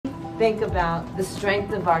think about the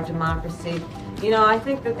strength of our democracy, I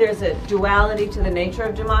think that there's a duality to the nature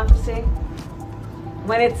of democracy.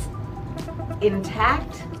 When it's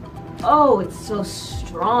intact, oh, it's so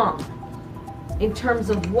strong in terms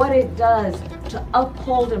of what it does to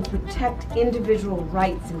uphold and protect individual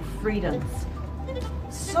rights and freedoms.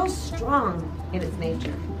 So strong in its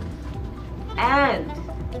nature. And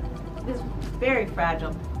it is very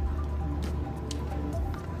fragile.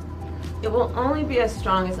 It will only be as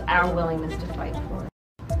strong as our willingness to fight for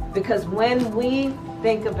it. Because when we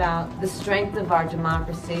think about the strength of our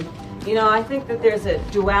democracy, I think that there's a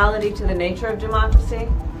duality to the nature of democracy.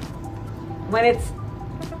 When it's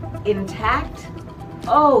intact,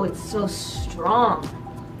 oh, it's so strong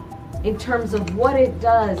in terms of what it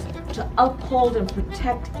does to uphold and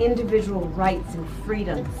protect individual rights and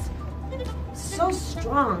freedoms. So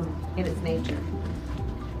strong in its nature.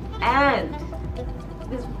 And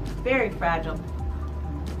it is very fragile.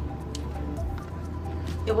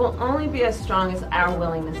 It will only be as strong as our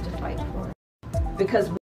willingness to fight for it. Because